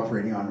started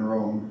operating on her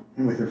own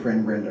and with her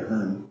friend Brenda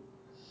Hearn.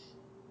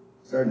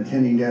 Started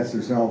attending deaths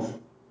herself.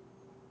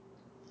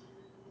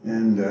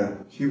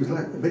 And she was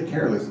a bit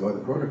careless about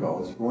the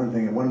protocols. For one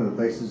thing, at one of the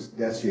places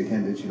deaths she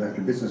attended, she left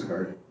her business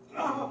card,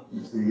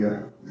 which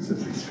the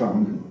police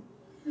found,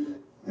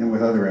 and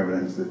with other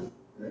evidence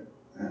that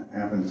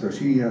happened. So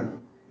she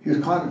was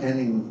caught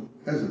attending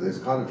because of this,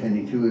 caught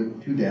attending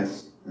two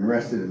deaths and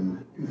arrested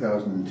in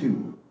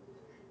 2002.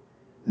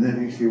 And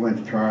then actually went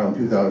to trial in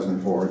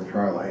 2004, the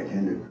trial I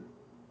attended.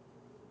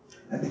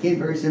 I became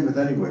very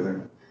sympathetic with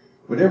her.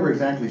 Whatever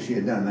exactly she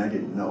had done, I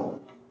didn't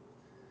know.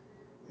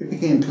 It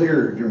became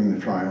clear during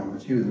the trial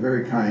that she was a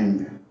very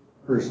kind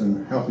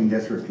person, helping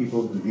desperate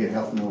people to get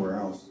help nowhere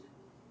else.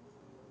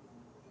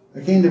 I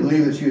came to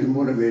believe that she was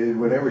motivated,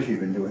 whatever she'd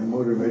been doing,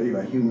 motivated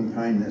by human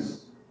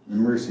kindness and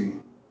mercy,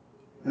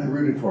 and I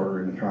rooted for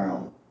her in the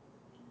trial.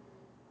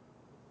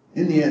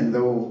 In the end,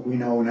 though we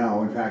know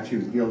now, in fact, she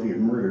was guilty of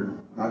murder,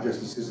 not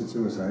just assisted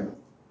suicide,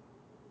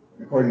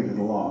 according to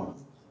the law.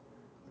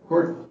 The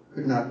court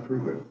could not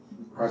prove it.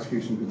 The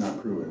prosecution could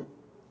not prove it.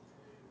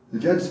 The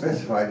judge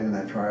specified in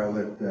that trial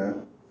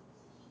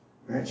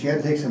that she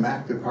had to take some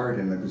active part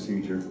in the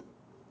procedure,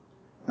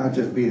 not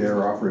just be there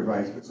or offer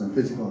advice, but some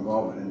physical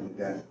involvement in the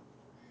death.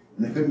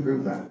 And they couldn't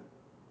prove that.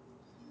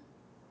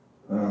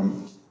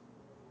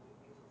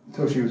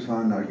 So she was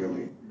found not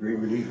guilty. Great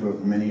relief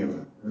of many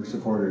of her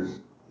supporters,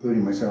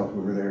 including myself,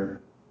 who were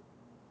there.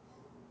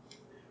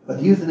 But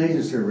the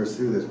euthanasia service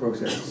through this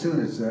process, as soon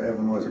as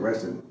Evelyn was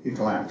arrested, it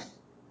collapsed.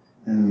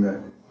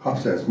 And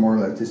Hofstad's more or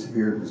less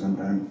disappeared for some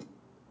time.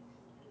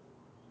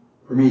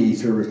 For me, he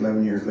serviced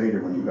 11 years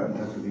later when we got in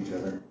touch with each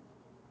other.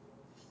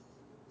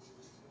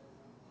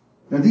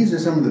 Now, these are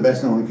some of the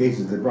best-known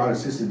cases that brought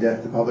assisted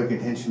death to public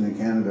attention in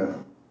Canada,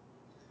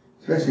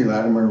 especially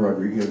Latimer,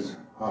 Rodriguez,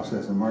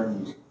 Hofstad, and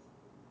Martins.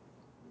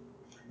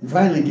 And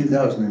finally, in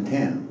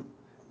 2010,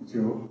 which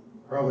you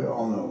probably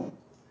all know,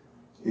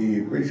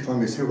 the British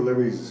Columbia Civil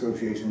Liberties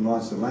Association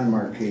launched a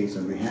landmark case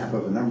on behalf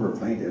of a number of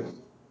plaintiffs,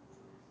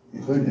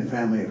 including the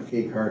family of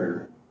Kay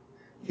Carter.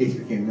 The case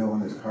became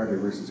known as Carter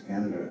versus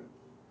Canada.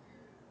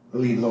 The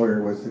lead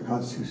lawyer was the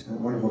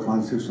wonderful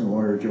constitutional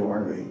lawyer Joe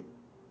Harvey.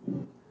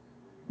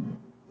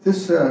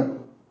 This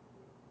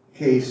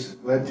case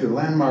led to a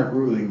landmark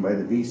ruling by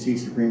the BC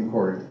Supreme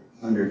Court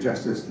under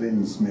Justice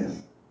Lynn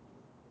Smith.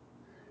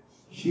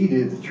 She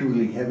did the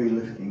truly heavy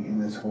lifting in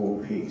this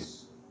whole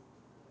case.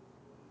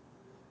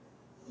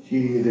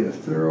 She did a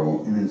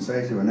thorough and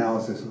incisive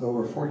analysis of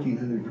over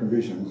 1,400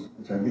 provisions,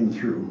 which I've been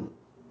through,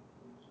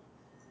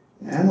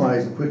 and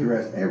analyzed and put to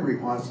rest every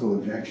possible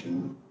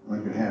objection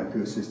one could have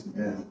to assisted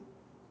death.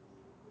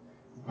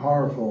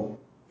 Powerful,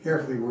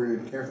 carefully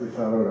worded, carefully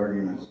thought out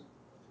arguments.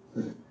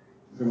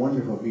 It's a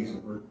wonderful piece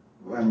of work,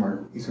 a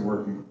landmark piece of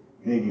work in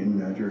Canadian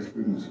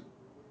jurisprudence.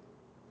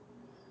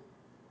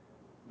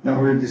 Now,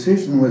 her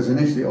decision was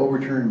initially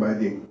overturned by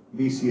the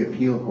BC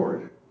Appeal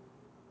Court,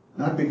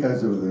 not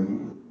because of the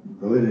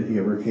validity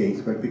of her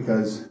case, but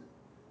because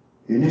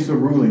the initial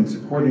ruling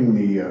supporting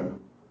the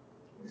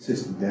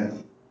assisted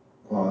death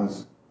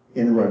clause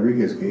in the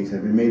Rodriguez case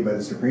had been made by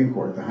the Supreme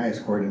Court, the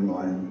highest court in the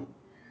land.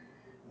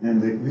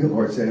 And the appeal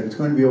court said if it's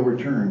going to be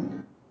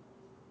overturned,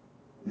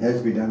 it has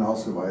to be done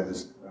also by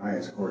the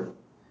highest court.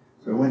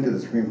 So it went to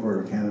the Supreme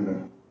Court of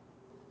Canada.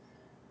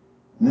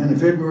 And then in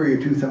February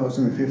of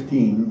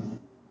 2015,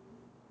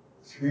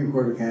 the Supreme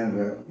Court of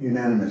Canada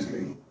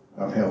unanimously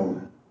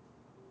upheld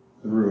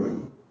the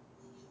ruling.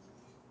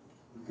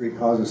 A great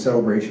cause of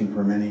celebration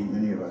for many,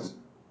 many of us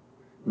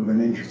who've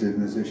been interested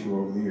in this issue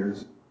over the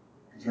years,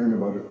 concerned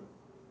about it.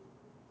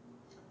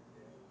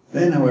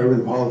 Then, however,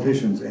 the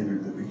politicians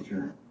entered the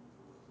picture.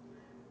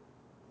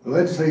 The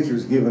legislature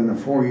was given a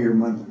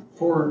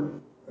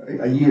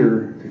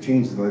year to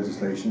change the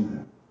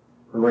legislation,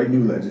 or write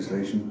new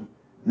legislation,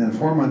 and then a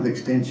 4-month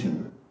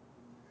extension.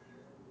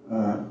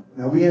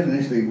 Now we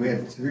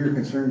had severe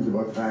concerns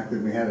about the fact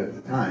that we had at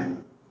the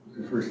time,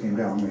 when it first came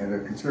down, we had a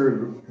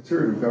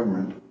conservative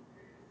government,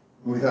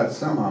 and we thought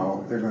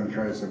somehow they're going to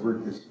try to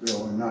subvert this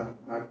bill, and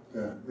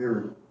they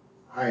were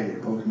highly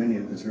opposed. Many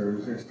of the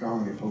conservatives are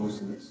strongly opposed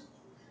to this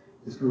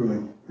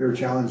ruling. They were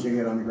challenging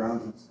it on the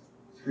grounds that the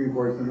Supreme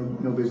Court has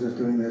no business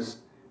doing this,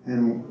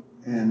 and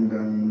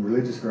on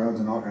religious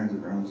grounds and all kinds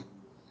of grounds.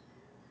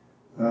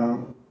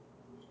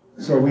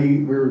 So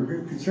we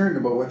were concerned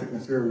about what the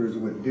Conservatives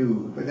would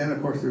do. But then,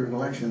 of course, there was an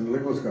election, the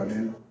Liberals got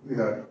in. We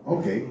thought,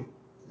 okay,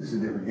 this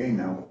is a different game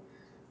now.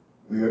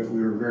 We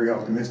were very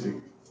optimistic.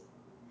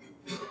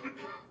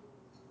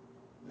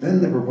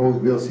 Then the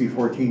proposed Bill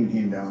C-14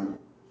 came down.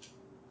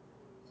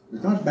 It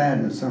was not bad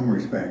in some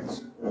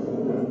respects.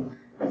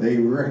 They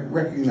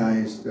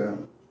recognized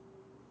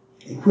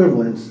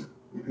equivalence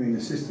between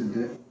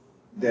assisted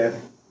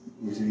death,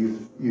 which is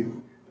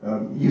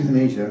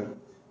euthanasia,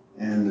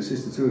 and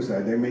assisted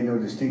suicide. They made no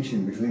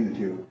distinction between the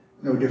two.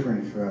 No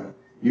different if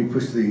you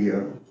push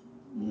the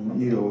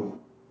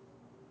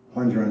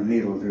plunger on the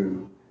needle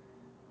to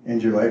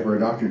end your life, or a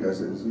doctor does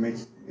it. It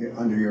makes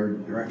under your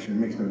direction. It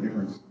makes no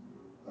difference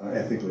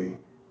ethically,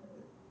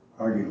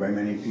 argued by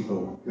many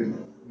people,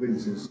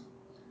 witnesses.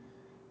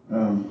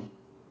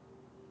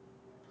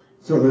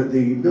 So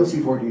the Bill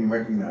C-14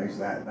 recognized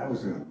that. That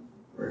was a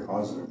very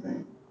positive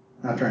thing.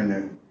 Not trying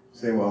to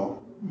say,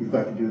 well, you've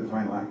got to do the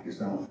final act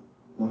yourself.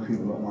 Most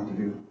people don't want to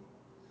do.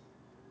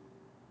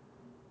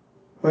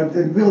 But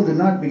the bill did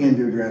not begin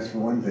to address, for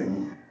one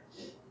thing,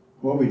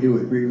 what we do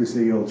with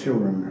grievously ill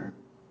children.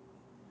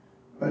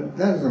 But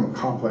that is a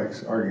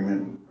complex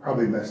argument,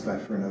 probably best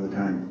left for another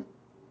time.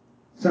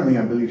 Something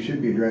I believe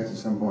should be addressed at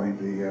some point.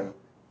 The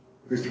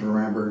Christopher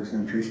Rambergs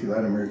and Tracy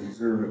Latimer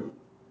deserve it.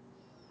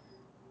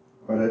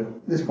 But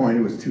at this point,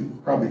 it was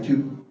probably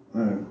too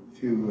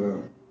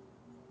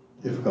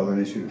difficult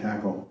an issue to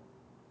tackle.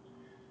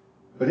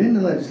 But in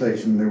the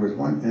legislation, there was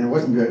one, and it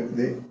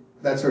wasn't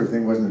that sort of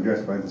thing wasn't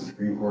addressed by the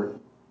Supreme Court.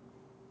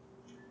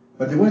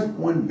 But there was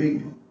one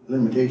big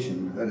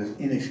limitation that is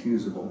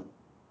inexcusable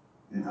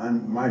and,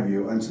 in my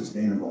view,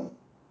 unsustainable.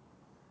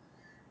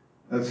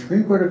 Now, the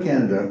Supreme Court of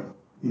Canada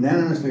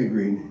unanimously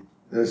agreed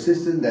that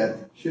assisted death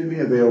should be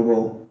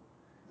available,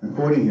 I'm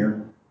quoting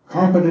here,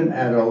 competent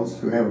adults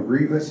who have a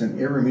grievous and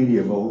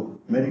irremediable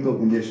medical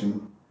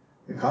condition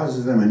that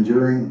causes them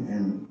enduring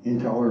and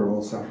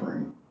intolerable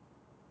suffering.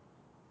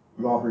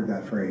 We've all heard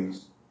that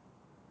phrase.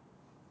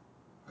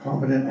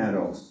 Competent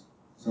adults,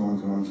 so on,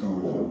 so on, so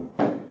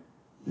on.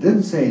 It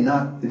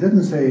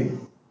doesn't say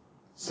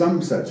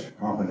some such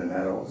competent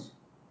adults.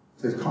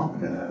 It says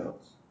competent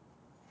adults.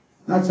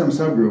 Not some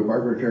subgroup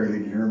arbitrarily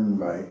determined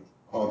by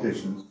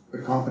politicians,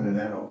 but competent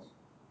adults.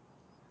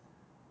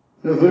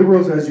 The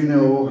Liberals, as you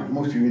know,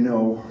 most of you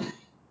know,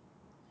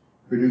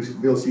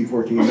 produced Bill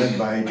C-14 led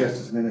by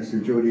Justice Minister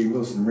Jody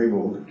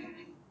Wilson-Raybould.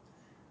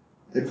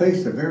 They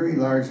placed a very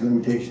large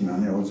limitation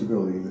on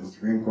eligibility that the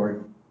Supreme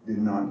Court did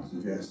not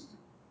suggest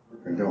or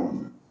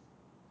condone.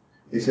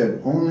 They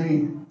said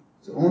only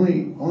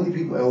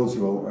people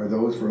eligible are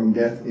those for whom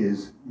death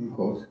is, in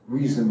quotes,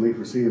 reasonably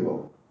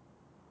foreseeable.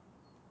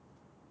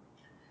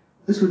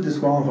 This would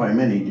disqualify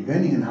many,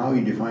 depending on how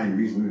you define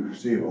reasonably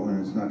foreseeable,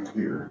 and it's not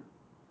clear.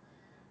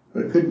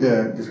 But it could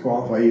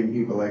disqualify even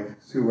people like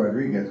Sue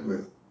Rodriguez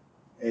with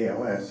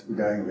ALS, who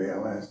died of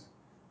ALS,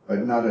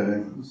 but not at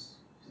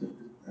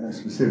a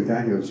specific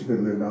time. She could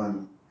have lived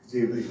on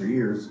conceivably for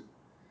years,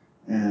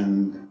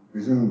 and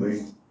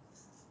presumably,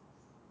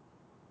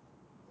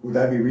 would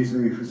that be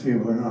reasonably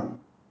foreseeable or not?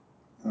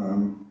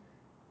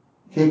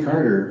 Kay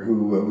Carter,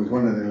 who was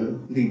one of the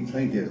lead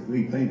plaintiff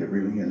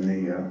really in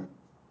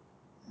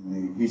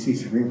the BC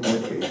Supreme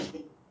Court case,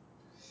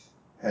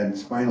 had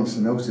spinal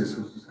stenosis,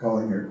 which was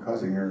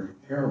causing her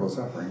terrible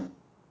suffering,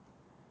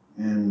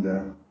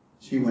 and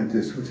she went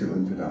to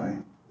Switzerland to die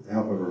with the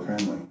help of her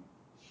family.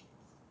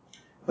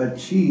 But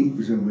she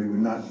presumably would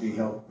not be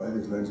helped by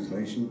this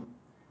legislation,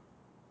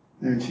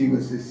 and she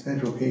was this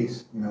central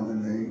case, in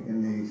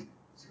the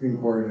Supreme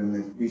Court and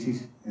the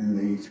BC and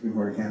the Supreme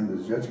Court of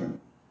Canada's judgment.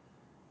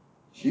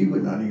 She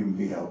would not even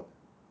be helped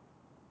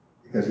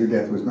because her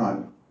death was not,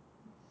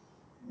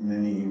 in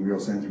any real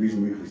sense,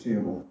 reasonably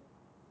foreseeable.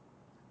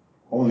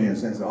 Only in the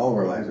sense that all of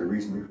our lives are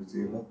reasonably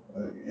foreseeable,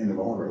 end of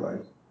all of our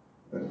lives.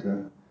 But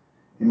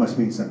it must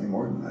mean something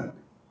more than that.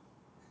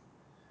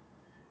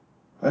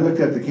 I looked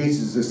at the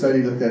cases the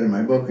study looked at in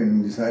my book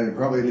and decided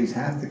probably at least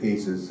half the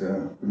cases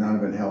would not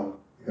have been helped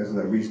because of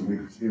that reasonably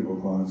foreseeable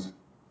clause.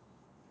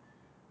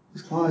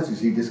 This clause, you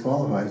see,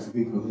 disqualifies the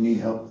people who need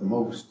help the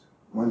most,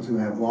 ones who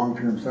have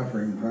long-term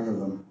suffering in front of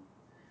them.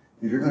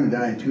 If you're going to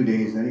die in 2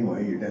 days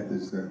anyway, your death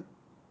is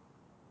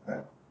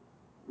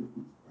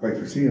quite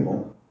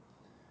foreseeable,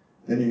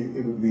 then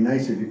it would be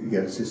nice if you could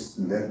get assistance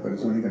in death, but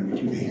it's only going to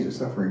be 2 days of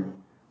suffering.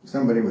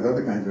 Somebody with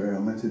other kinds of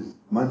ailments, it's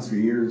months or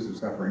years of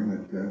suffering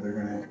that they're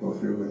going to have to go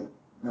through with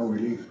no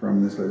relief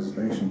from this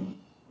legislation.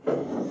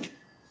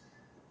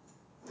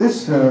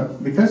 This,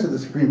 because of the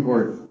Supreme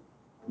Court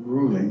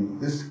ruling,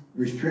 this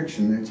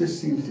restriction, it just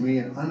seems to me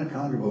an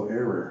unaccountable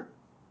error.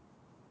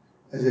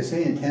 As they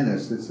say in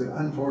tennis, it's an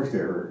unforced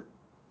error.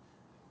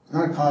 It's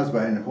not caused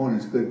by an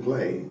opponent's good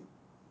play,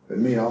 but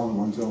made all on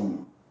one's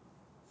own.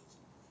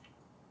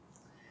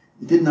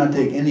 It did not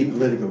take any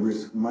political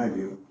risk, in my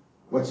view,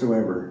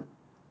 whatsoever,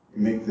 to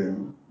make the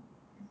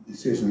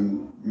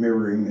decision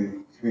mirroring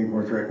the Supreme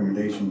Court's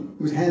recommendation.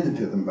 It was handed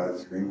to them by the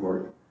Supreme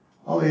Court.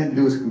 All they had to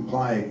do was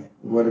comply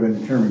with what had been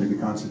determined to be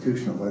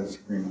constitutional by the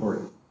Supreme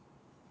Court.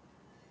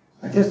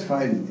 I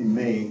testified in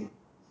May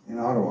in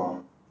Ottawa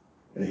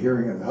at a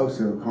hearing of the House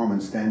of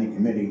Commons Standing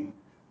Committee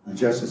on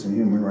Justice and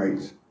Human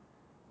Rights,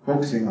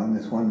 focusing on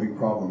this one big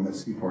problem at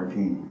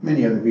C-14.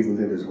 Many other people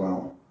did as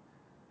well.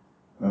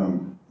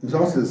 There's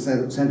also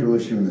the central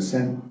issue in the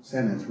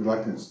Senate's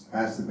reluctance to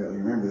pass the bill. You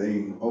remember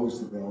they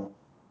opposed the bill,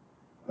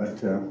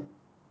 but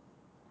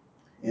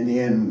in the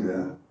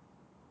end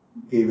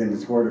gave in to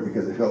support it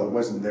because they felt it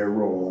wasn't their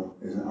role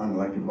as an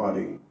unelected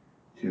body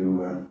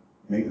to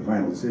make the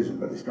final decision,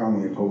 but they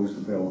strongly opposed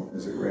the bill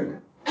as it read.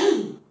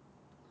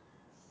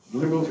 The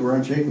Liberals were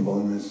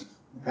unshakable in this.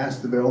 They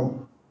passed the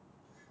bill,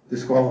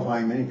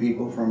 disqualifying many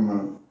people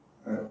from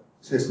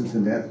assistance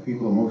in death,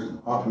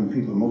 often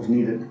people most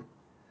needed.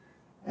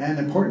 And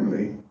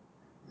importantly,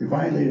 they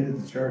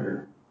violated the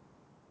Charter.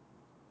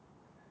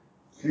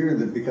 It's clear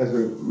that because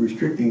of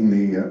restricting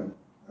the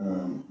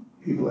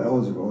people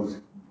eligible is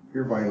a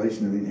clear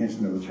violation of the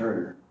intention of the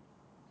Charter.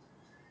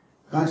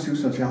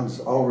 Constitutional challenge is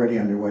already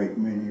underway.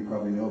 Many of you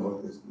probably know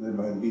about this, led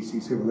by the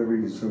BC Civil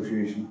Liberties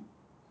Association.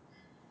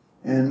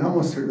 And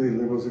almost certainly the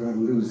Liberals are going to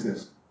lose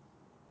this.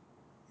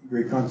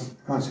 Great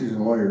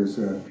constitutional lawyers,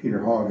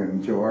 Peter Hogg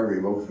and Joe Arvey,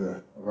 both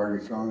I've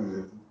argued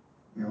strongly that,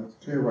 it's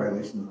a clear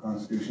violation of the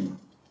Constitution.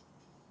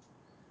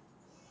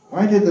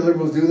 Why did the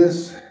Liberals do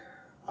this?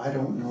 I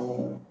don't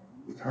know.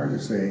 It's hard to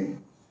say.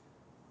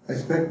 I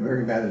expect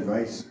very bad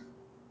advice.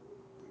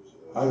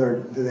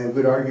 Do they have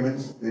good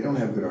arguments? They don't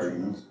have good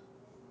arguments.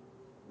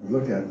 I've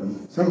looked at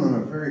them. Some of them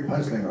are very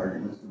puzzling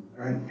arguments.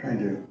 I'm trying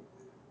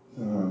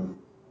to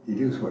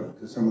deduce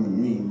what some of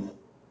them mean,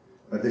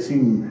 but they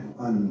seem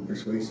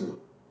unpersuasive.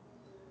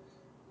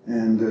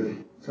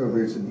 And so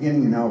there's the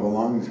beginning now of a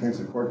long,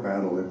 expensive court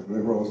battle that the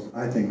Liberals,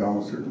 I think,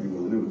 almost certainly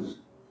will lose.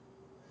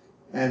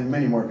 And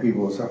many more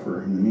people will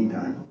suffer in the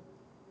meantime.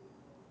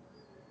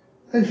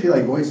 I feel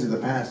like voices of the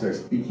past are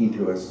speaking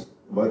to us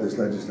about this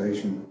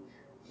legislation.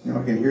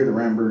 I can hear the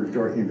Rambergs,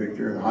 Dorothy and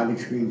Victor, the haughty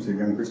screams of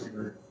young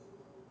Christopher,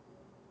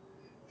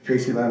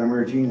 Tracy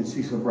Latimer, Jean and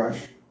Cecil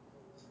Brush,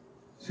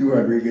 Sue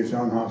Rodriguez,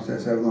 John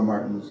Hofstadter, Evelyn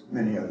Martins,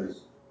 many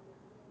others.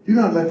 Do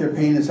not let their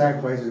pain and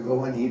sacrifices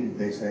go unheeded,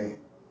 they say.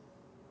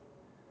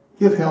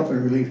 Give help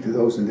and relief to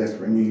those in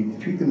desperate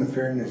need. Treat them with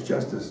fairness,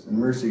 justice, and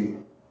mercy.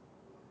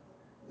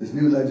 This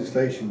new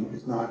legislation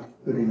is not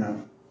good enough.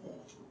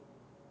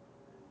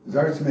 As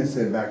Art Smith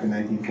said back in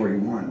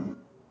 1941,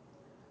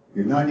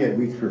 we have not yet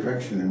reached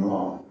perfection in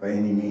law by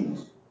any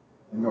means,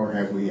 nor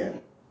have we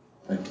yet.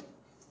 Thank you.